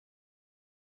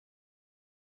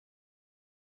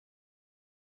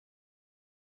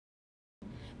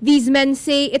These men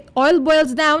say it all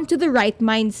boils down to the right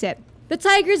mindset. The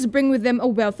Tigers bring with them a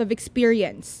wealth of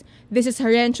experience. This is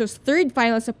Herencho's third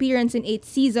finals appearance in 8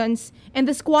 seasons and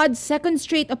the squad's second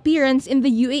straight appearance in the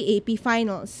UAAP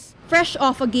finals. Fresh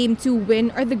off a Game 2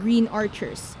 win are the Green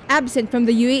Archers. Absent from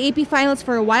the UAAP finals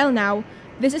for a while now,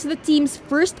 this is the team's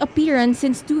first appearance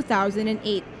since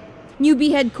 2008.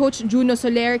 Newbie head coach Juno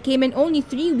Soler came in only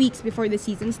 3 weeks before the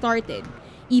season started.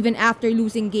 Even after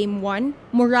losing Game 1,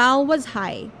 morale was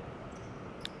high.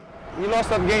 We lost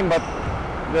that game, but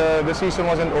the season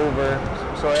wasn't over.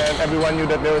 So everyone knew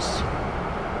that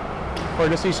for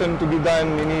the season to be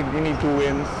done, you need 2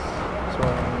 wins.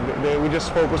 So we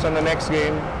just focus on the next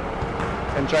game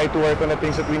and try to work on the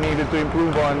things that we needed to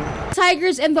improve on.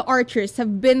 Tigers and the Archers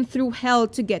have been through hell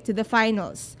to get to the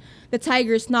finals. The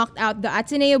Tigers knocked out the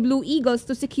Ateneo Blue Eagles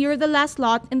to secure the last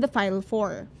slot in the Final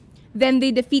Four. Then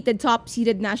they defeated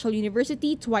top-seeded National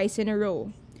University twice in a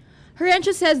row.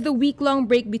 Herencho says the week-long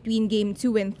break between Game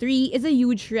 2 and 3 is a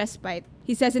huge respite.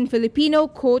 He says in Filipino,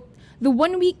 quote, "The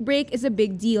 1-week break is a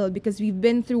big deal because we've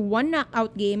been through one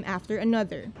knockout game after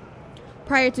another."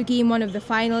 Prior to Game 1 of the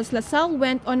finals, LaSalle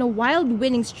went on a wild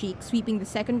winning streak, sweeping the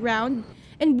second round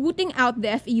and booting out the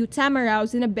FEU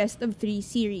Tamaraws in a best-of-3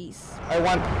 series.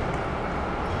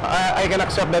 I can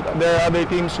accept that there are other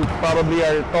teams who probably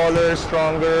are taller,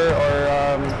 stronger,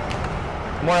 or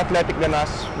more athletic than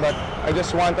us, but I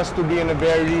just want us to be in a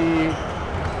very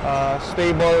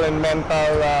stable and mental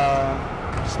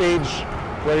stage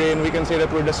wherein we can say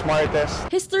that we're the smartest.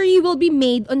 History will be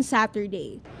made on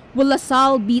Saturday. Will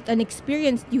LaSalle beat an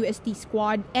experienced UST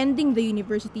squad, ending the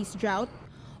university's drought?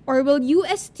 Or will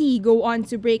UST go on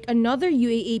to break another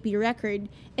UAAP record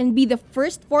and be the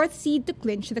first 4th seed to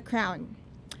clinch the crown?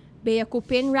 Bea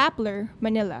Cupin, Rappler,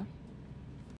 Manila.